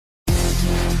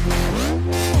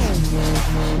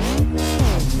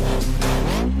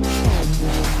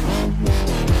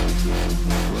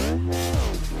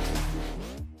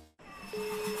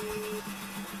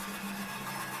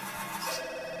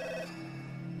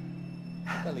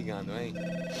Tá ligando, hein?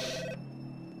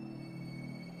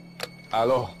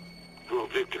 Alô? Hello,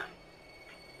 Victor.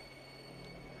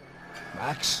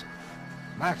 Max?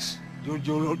 Max,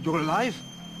 you're alive?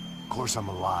 Of course I'm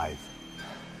alive.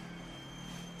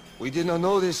 We did not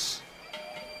know this.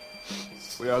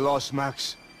 We are lost,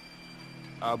 Max.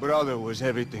 Our brother was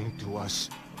everything to us.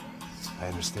 I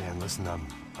understand. Listen,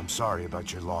 I'm sorry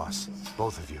about your loss.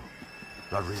 Both of you.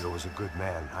 Rodrigo was a good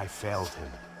man. I failed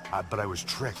him. But I was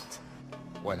tricked.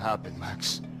 What happened,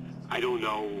 Max? I don't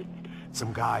know.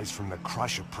 Some guys from the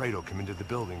crush of Prado came into the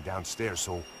building downstairs,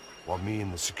 so while me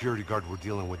and the security guard were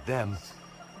dealing with them,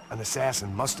 an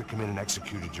assassin must have come in and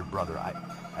executed your brother.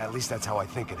 At least that's how I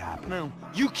think it happened. No,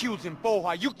 you killed him,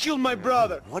 Porra. You killed my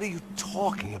brother. What are you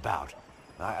talking about?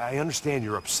 I understand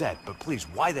you're upset, but please,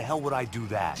 why the hell would I do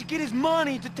that? To get his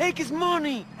money, to take his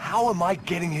money. How am I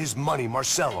getting his money,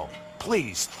 Marcelo?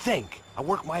 Please, think. I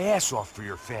worked my ass off for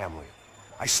your family.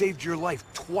 I saved your life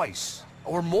twice,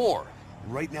 or more.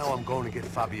 And right now I'm going to get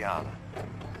Fabiana.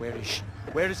 Where is she?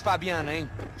 Where is Fabiana, eh?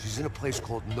 She's in a place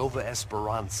called Nova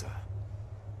Esperanza.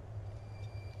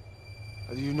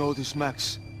 How do you know this,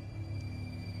 Max?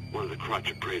 One of the crotch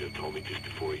of Prado told me just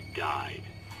before he died.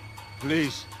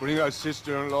 Please, bring our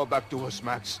sister-in-law back to us,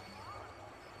 Max.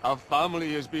 Our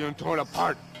family is being torn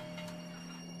apart.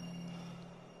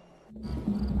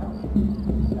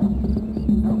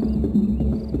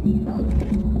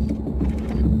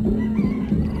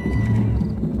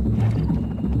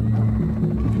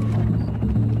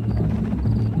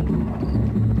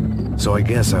 So I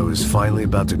guess I was finally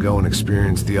about to go and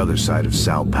experience the other side of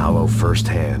Sao Paulo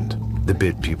firsthand. The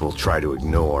bit people try to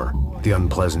ignore. The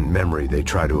unpleasant memory they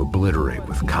try to obliterate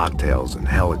with cocktails and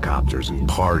helicopters and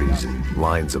parties and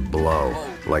lines of blow,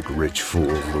 like rich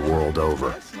fools the world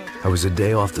over. I was a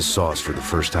day off the sauce for the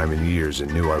first time in years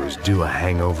and knew I was due a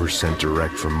hangover sent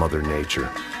direct from Mother Nature.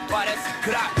 Parece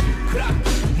crack, crack,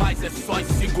 mas é só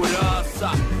insegurança.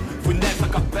 Fui nessa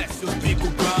capeste, os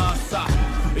bico cansa.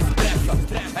 Estressa,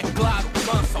 é claro,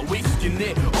 cansa. Whisky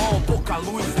neon, pouca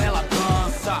luz, ela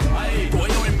dança. Tô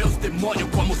eu e meus demônios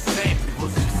como sempre.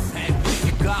 Você sempre,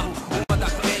 cigarro, uma da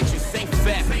frente, sem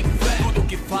fé. Tudo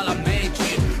que fala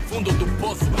mente. Fundo do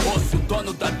poço, osso,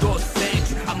 dono da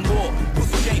docente. Amor,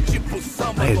 busquei tipo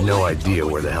samba. I had no idea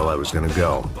where the hell I was gonna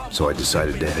go, so I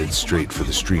decided to head straight for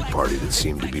the street party that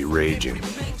seemed to be raging.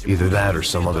 Either that or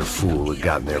some other fool had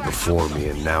gotten there before me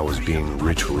and now was being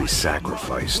ritually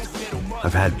sacrificed.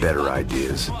 I've had better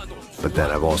ideas, but then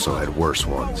I've also had worse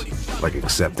ones, like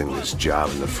accepting this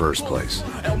job in the first place.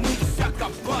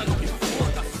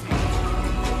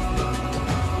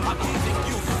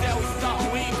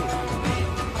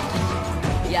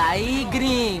 E aí,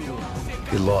 gringo?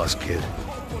 Get lost, kid.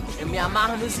 Eu me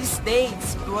amarro nos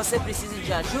States. Você precisa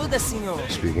de ajuda, senhor?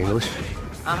 Speak English?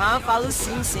 Aham, falo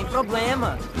sim, sem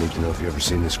problema. Need to know if you've ever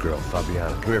seen this girl,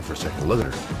 Fabiana. Come here for a second. Look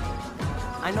at her.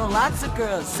 I know lots of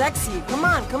girls. Sexy. Come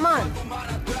on, come on.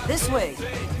 This way.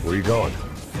 Where are you going?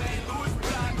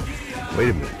 Wait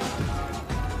a minute.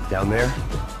 Down there?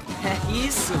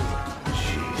 Isso.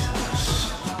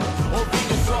 Jesus.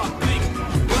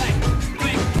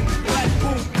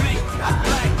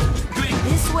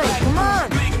 This way, come on.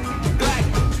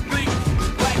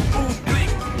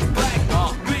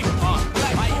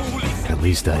 At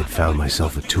least I had found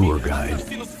myself a tour guide.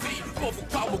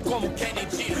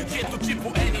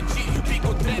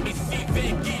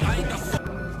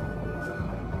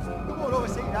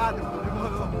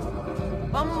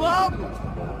 Vamos logo.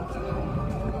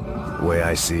 The way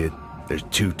I see it, there's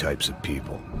two types of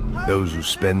people. Those who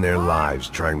spend their lives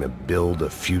trying to build a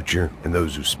future, and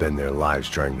those who spend their lives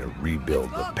trying to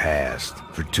rebuild the past.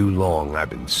 For too long,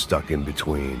 I've been stuck in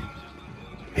between.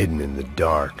 Hidden in the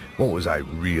dark. What was I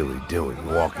really doing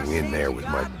walking in there with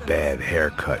my bad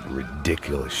haircut and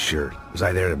ridiculous shirt? Was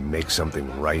I there to make something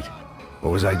right?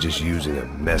 Or was I just using a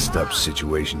messed up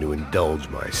situation to indulge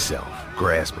myself,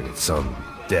 grasping at some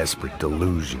desperate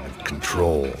delusion of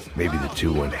control? Maybe the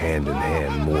two went hand in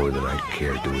hand more than I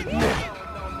cared to admit.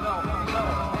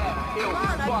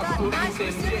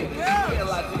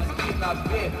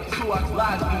 Suas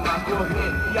lágrimas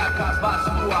correr e acabar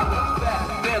sua fé,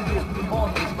 vendo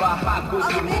homens barracos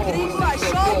e morros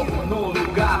sem no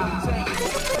lugar.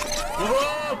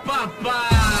 Ô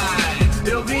papai,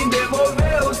 eu vim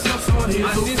devolver o seu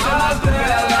sorriso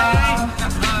favela,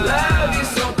 leve e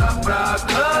solta pra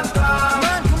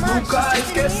cantar, nunca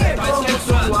esquecer como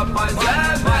sua paz é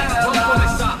bela. Vamos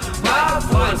começar, vai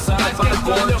força, vai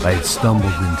quando eu I had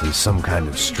stumbled into some kind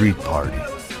of street party.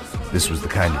 This was the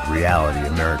kind of reality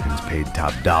Americans paid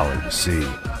top dollar to see.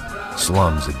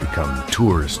 Slums had become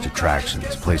tourist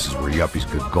attractions, places where yuppies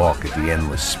could gawk at the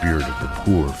endless spirit of the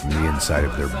poor from the inside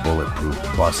of their bulletproof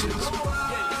buses.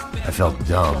 I felt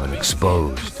dumb and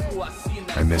exposed.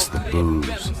 I missed the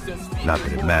booze. Not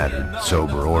that it mattered.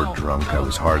 Sober or drunk, I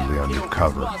was hardly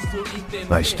undercover.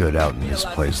 I stood out in this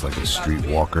place like a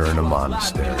streetwalker in a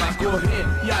monastery.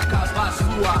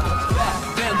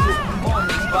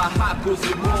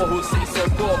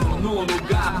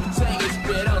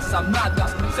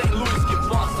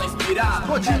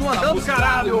 Continua andando,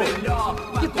 caralho!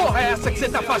 Que porra é essa que você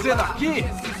tá fazendo aqui?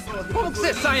 Como que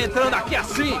você sai entrando aqui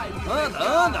assim? Anda,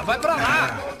 anda, vai pra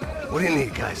lá! What do you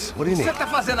need, guys? What do you O que need? você tá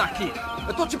fazendo aqui?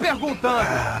 Eu tô te perguntando.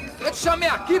 Eu te chamei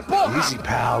aqui, porra! Easy,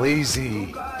 pal,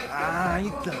 easy. Ah,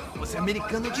 então. Você é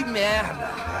americano de merda.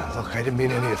 Look, I didn't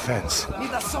mean any offense. Me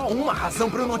dá só uma razão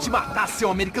pra eu não te matar, seu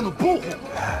americano burro.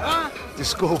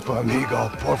 Desculpa, amigo,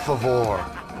 por favor.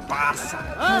 Passa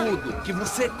tudo que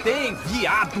você tem,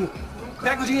 viado.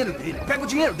 Pega o dinheiro dele, pega o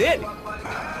dinheiro dele.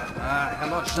 Ah,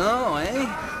 relojão, hein?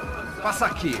 Passa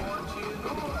aqui.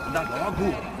 Dá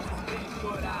logo.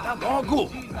 Dá logo.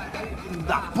 Filho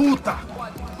da puta.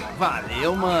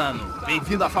 Valeu, mano.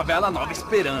 Bem-vindo à favela Nova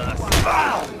Esperança.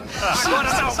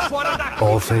 Agora não, fora daqui.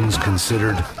 All things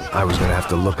considered, I was gonna have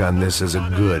to look on this as a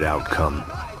good outcome.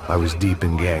 I was deep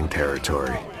in gang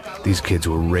territory. These kids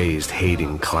were raised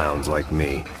hating clowns like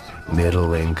me.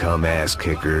 Middle-income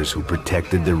ass-kickers who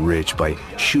protected the rich by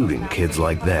shooting kids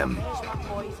like them.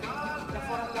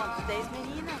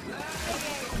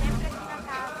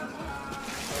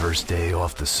 First day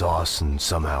off the sauce, and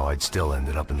somehow I'd still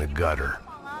ended up in the gutter.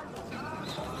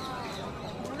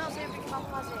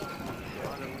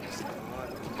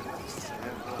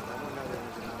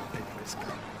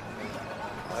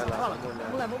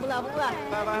 Vamos lá.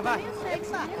 Vai.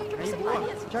 Aí, boa.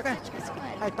 Joga.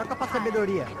 Aí, toca pra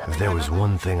sabedoria. If there was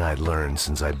one thing I'd learned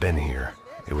since I'd been here,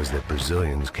 it was that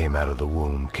Brazilians came out of the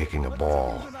womb kicking a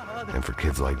ball. And for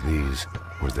kids like these,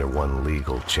 was their one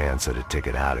legal chance at a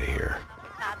ticket out of here.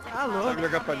 Alô? Sabe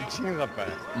jogar palitinho,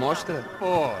 rapaz? Mostra.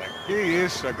 Pô, que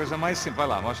isso, é a coisa mais simples. Vai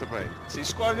lá, mostra pra ele. Você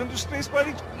escolhe um dos 3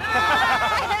 palitinhos.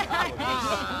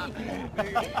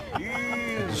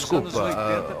 Desculpa,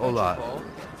 olá.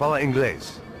 Fala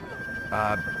inglês.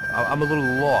 I'm a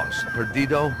little lost.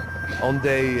 Perdido?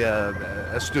 Onde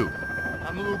estou?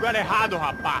 Tá no lugar errado,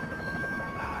 rapaz.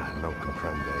 Não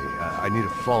compreende. I need a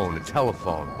phone, a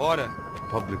telephone. Bora.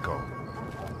 Publico.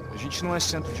 A gente não é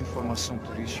centro de informação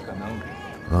turística, não.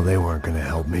 Well, they weren't gonna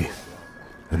help me.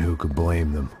 And who could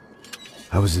blame them?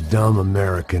 I was a dumb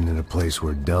American in a place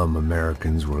where dumb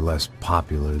Americans were less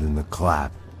popular than the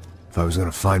clap. If I was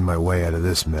gonna find my way out of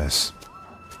this mess,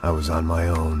 I was on my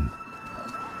own.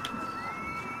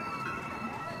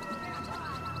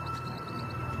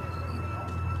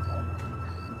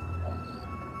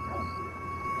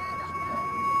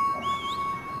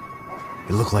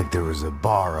 It looked like there was a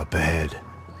bar up ahead.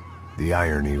 The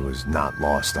irony was not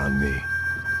lost on me.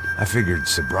 I figured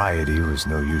sobriety was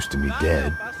no use to me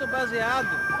dead. Passa baseado.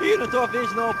 Ih, não tô a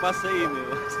vez não, passa aí,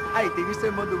 meu. Aí, tem visto a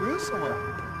irmã do Wilson, mano?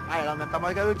 Ah, ela não tá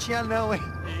mais garotinha não, hein?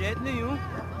 De jeito nenhum.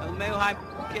 É o meio hype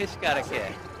que esse cara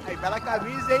quer. Aí, bela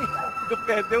camisa, hein? Tu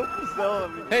perdeu o fusão,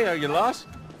 amigo. Hey, are you lost?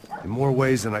 In more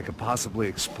ways than I could possibly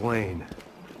explain.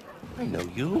 I know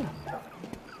you.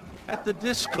 At the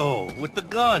disco, with the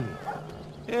gun.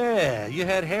 Yeah, you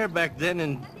had hair back then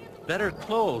and better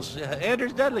clothes.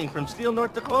 Anders Dudley from Steele,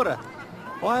 North Dakota.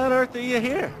 Why on earth are you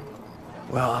here?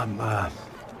 Well, I'm,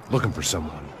 looking for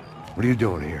someone. What are you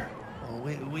doing here?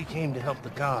 Well, we came to help the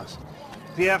cause.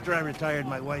 See, after I retired,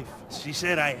 my wife, she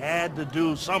said I had to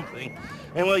do something.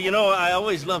 And well, you know, I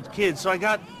always loved kids, so I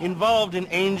got involved in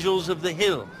Angels of the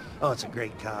Hill. Oh, it's a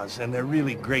great cause, and they're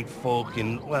really great folk,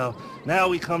 and, well, now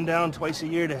we come down twice a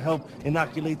year to help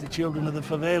inoculate the children of the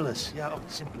favelas. Yeah, oh,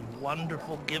 simply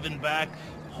wonderful, giving back.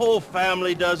 Whole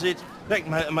family does it. In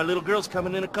fact, my little girl's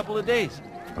coming in a couple of days.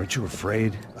 Aren't you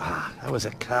afraid? I was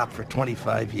a cop for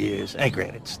 25 years. And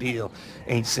granted, Steele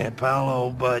ain't San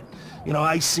Paulo, but, you know,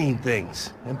 I seen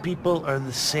things. And people are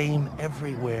the same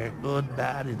everywhere. Good,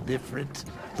 bad, indifferent.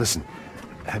 Listen,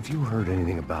 have you heard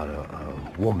anything about a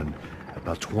woman,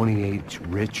 about 28,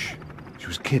 rich? She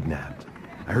was kidnapped.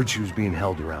 I heard she was being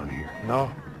held around here.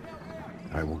 No?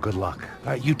 All right, well, good luck.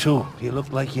 All right, you too. You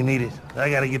look like you need it. I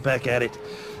gotta get back at it.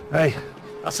 Hey,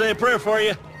 I'll say a prayer for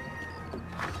you.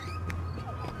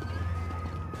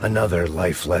 Another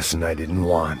life lesson I didn't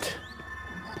want.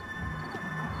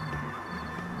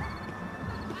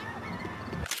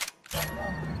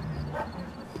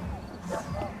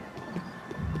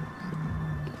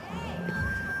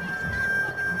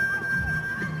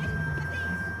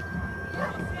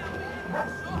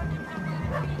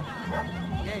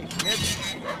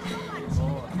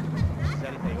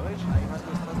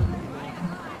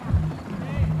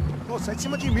 sai de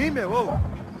cima de mim, meu. Ô.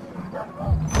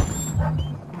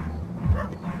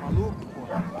 Maluco, pô.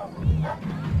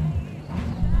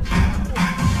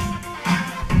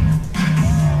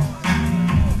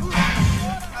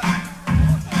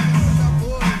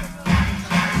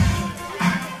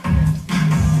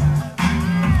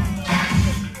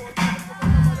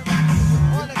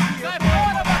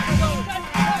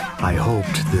 I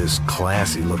hoped this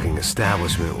classy-looking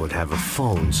establishment would have a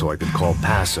phone so I could call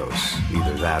Passos.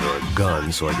 Either that or a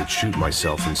gun so I could shoot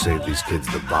myself and save these kids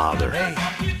the bother. Hey,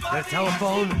 that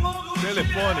telephone?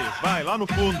 Telefone, vai, lá no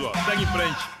fundo, ó. Segue em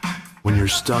frente. When you're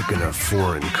stuck in a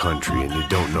foreign country and you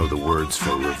don't know the words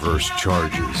for reverse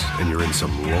charges, and you're in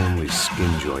some lonely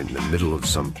skin joint in the middle of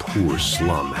some poor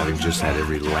slum, having just had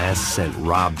every last cent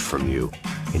robbed from you,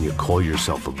 and you call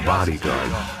yourself a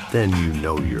bodyguard, then you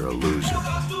know you're a loser.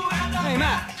 Hey,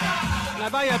 Matt, can I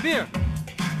buy you a beer?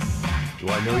 Do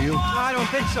I know you? I don't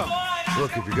think so.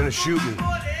 Look, if you're gonna shoot me,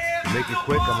 make it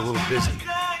quick, I'm a little busy.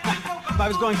 If I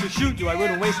was going to shoot you, I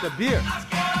wouldn't waste a beer.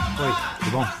 Wait,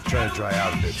 come on. I'm trying to dry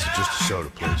out a bit, so just a soda,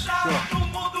 please. Sure.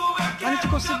 Why don't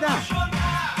you go sit down?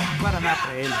 Guaraná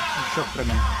pra ele, choco pra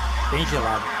mim. Bem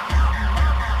gelado.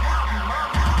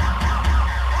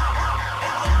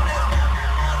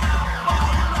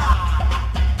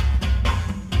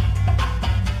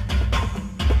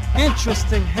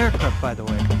 Interesting haircut, by the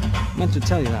way. Meant to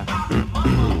tell you that.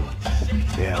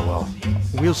 Yeah, well,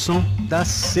 Wilson da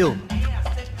Silva.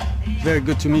 Very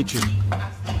good to meet you.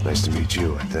 nice to meet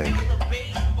you, I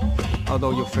think.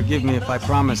 Although you'll forgive me if I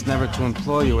promise never to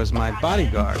employ you as my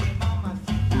bodyguard.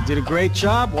 You did a great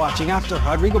job watching after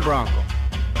Rodrigo Bronco.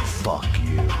 Fuck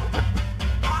you.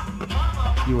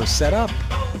 You were set up.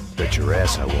 Bet your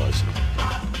ass I was.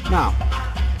 Now,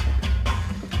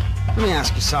 let me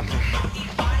ask you something.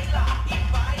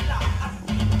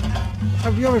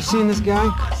 Have you ever seen this guy?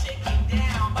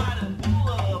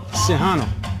 Sejano.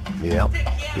 Yep,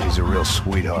 he's a real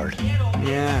sweetheart.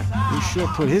 Yeah, you sure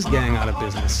put his gang out of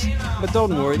business. But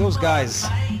don't worry, those guys,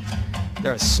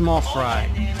 they're a small fry.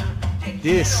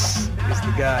 This is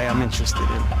the guy I'm interested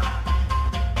in.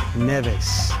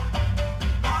 Neves.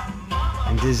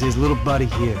 And this is his little buddy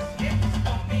here.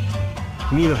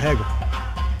 Milo Hegel.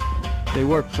 They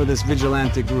work for this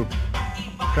vigilante group,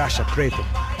 Crasha Preto.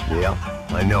 Yep,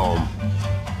 I know him.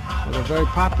 Well, they're very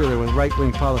popular with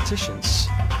right-wing politicians,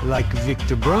 like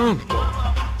Victor Bronco.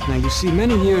 Now, you see,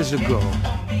 many years ago,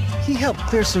 he helped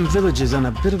clear some villages on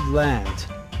a bit of land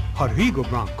Rodrigo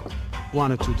Bronco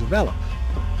wanted to develop.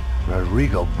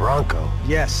 Rodrigo Bronco?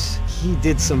 Yes, he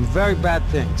did some very bad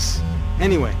things.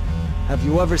 Anyway, have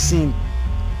you ever seen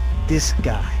this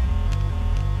guy?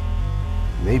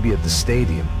 Maybe at the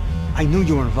stadium. I knew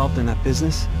you were involved in that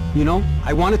business. You know,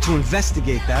 I wanted to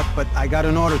investigate that, but I got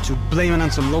an order to blame it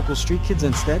on some local street kids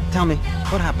instead. Tell me,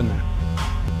 what happened there?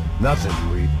 Nothing.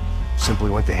 We simply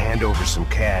went to hand over some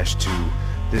cash to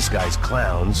this guy's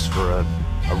clowns for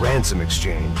a ransom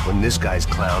exchange when this guy's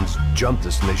clowns jumped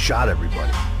us and they shot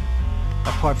everybody.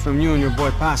 Apart from you and your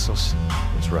boy Passos.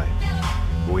 That's right.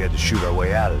 But we had to shoot our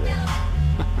way out of there.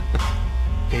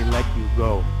 They let you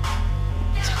go.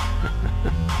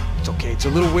 It's okay, it's a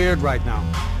little weird right now.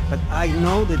 But I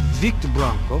know that Victor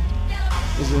Bronco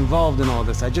is involved in all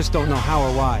this. I just don't know how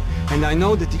or why. And I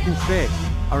know that the UFE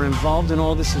are involved in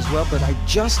all this as well, but I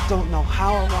just don't know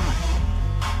how or why.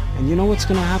 And you know what's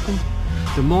gonna happen?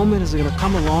 The moment is gonna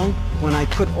come along when I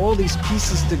put all these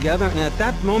pieces together, and at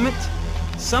that moment,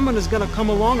 someone is gonna come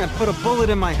along and put a bullet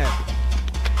in my head.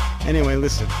 Anyway,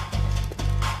 listen.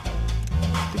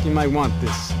 I think you might want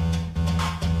this.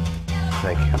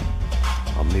 Thank you.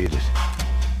 I'll need it.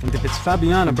 And if it's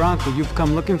Fabiana Bronco you've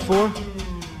come looking for,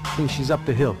 I think she's up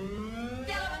the hill.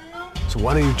 So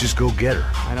why don't you just go get her?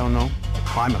 I don't know.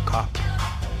 I'm a cop.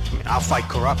 I mean, I'll fight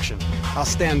corruption. I'll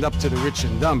stand up to the rich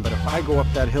and dumb, but if I go up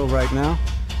that hill right now,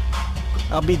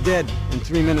 I'll be dead in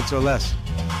 3 minutes or less.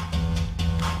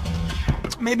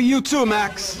 Maybe you too,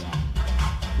 Max.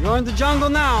 You're in the jungle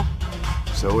now.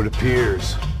 So it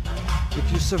appears.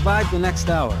 If you survive the next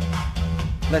hour,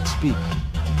 let's speak.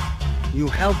 You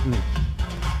helped me.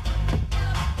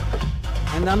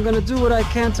 And I'm gonna do what I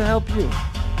can to help you.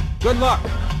 Good luck!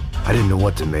 I didn't know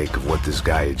what to make of what this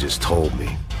guy had just told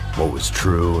me. What was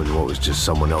true and what was just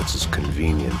someone else's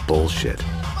convenient bullshit.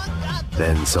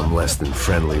 Then some less than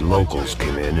friendly locals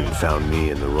came in and found me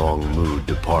in the wrong mood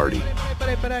to party.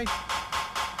 Peraí.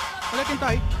 Olha quem tá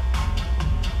aí.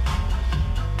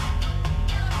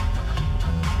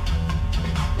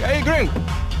 E aí, gringo?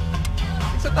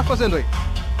 O que você tá fazendo aí?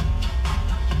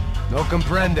 No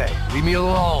comprende. Leave me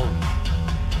alone.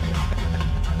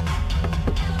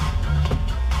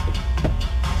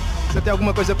 Você tem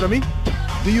alguma coisa pra mim?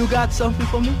 Do you got something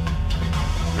for me?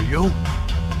 For you?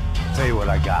 Tell you what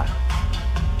I got.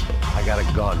 I got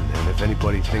a gun, and if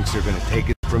anybody thinks they're gonna take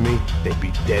it from me, they'd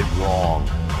be dead wrong.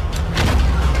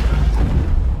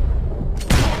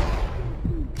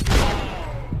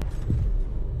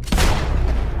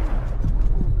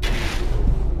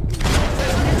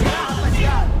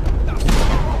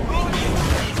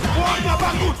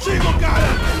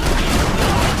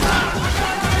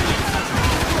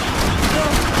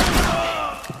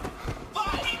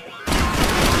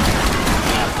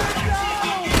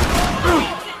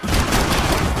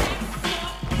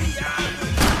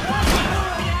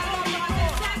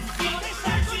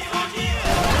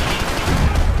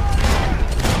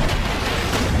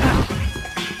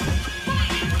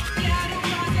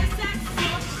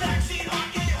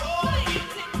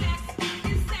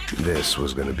 This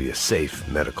was gonna be a safe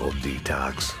medical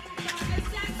detox.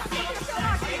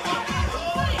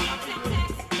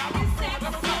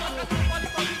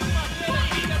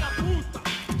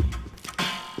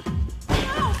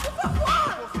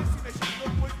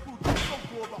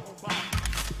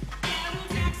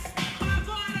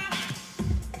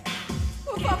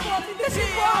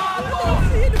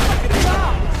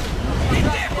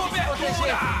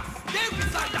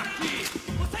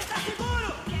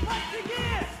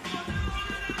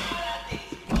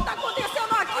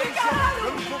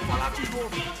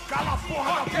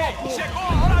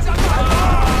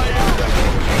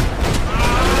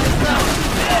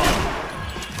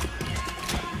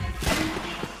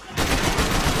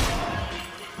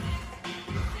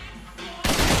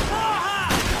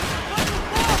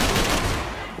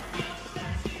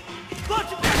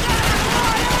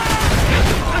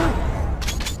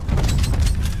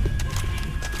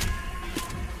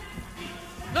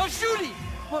 No shooting!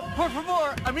 Por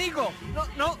favor, amigo!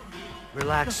 No.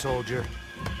 Relax, soldier.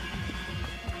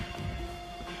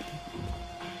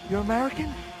 You're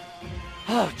American?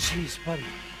 Oh, jeez, buddy.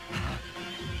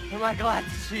 Am I glad to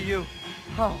see you?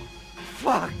 Oh,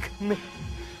 fuck me.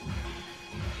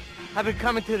 I've been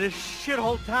coming to this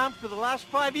shithole town for the last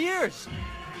 5 years.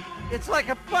 It's like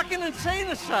a fucking insane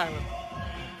asylum.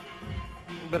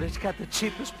 But it's got the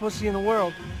cheapest pussy in the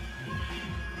world.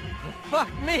 Fuck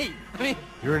me. I mean...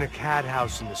 You're in a cat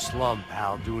house in the slum,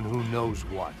 pal, doing who knows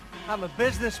what. I'm a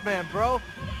businessman, bro.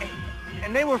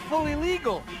 And they were fully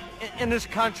legal in this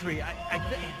country. I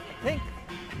think.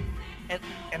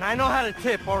 And I know how to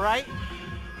tip, all right?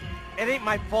 It ain't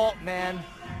my fault, man.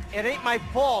 It ain't my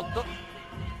fault.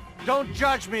 Don't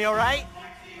judge me, all right?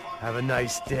 Have a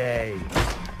nice day.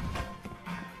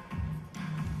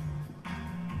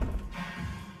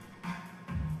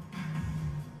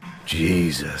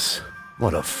 Jesus,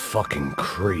 what a fucking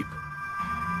creep.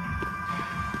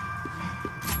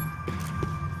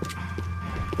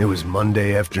 It was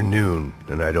Monday afternoon,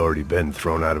 and I'd already been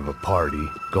thrown out of a party,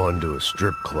 gone to a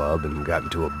strip club, and got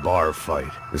into a bar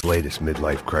fight. This latest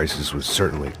midlife crisis was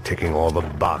certainly ticking all the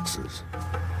boxes.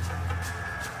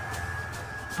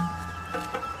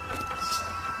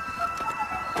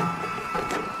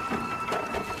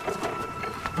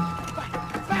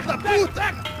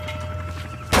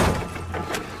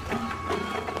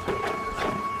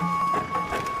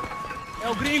 É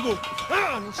o gringo.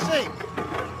 Ah, não sei.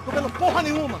 Tô vendo porra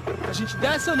nenhuma. A gente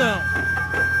desce ou não?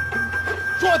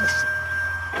 Foda-se.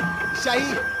 Isso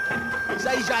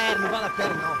aí já era, não vale a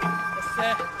pena não. É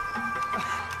certo.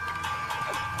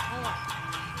 Vamos lá.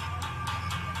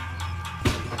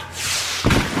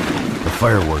 The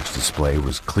fireworks display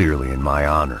was clearly in my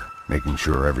honor, making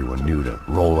sure everyone knew to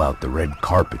roll out the red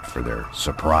carpet for their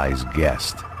surprise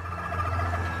guest.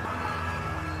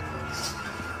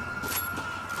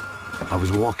 I was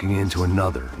walking into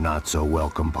another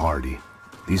not-so-welcome party.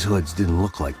 These hoods didn't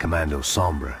look like Commando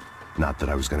Sombra. Not that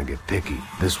I was gonna get picky.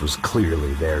 This was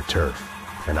clearly their turf,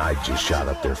 and I'd just shot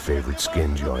up their favorite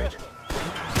skin joint.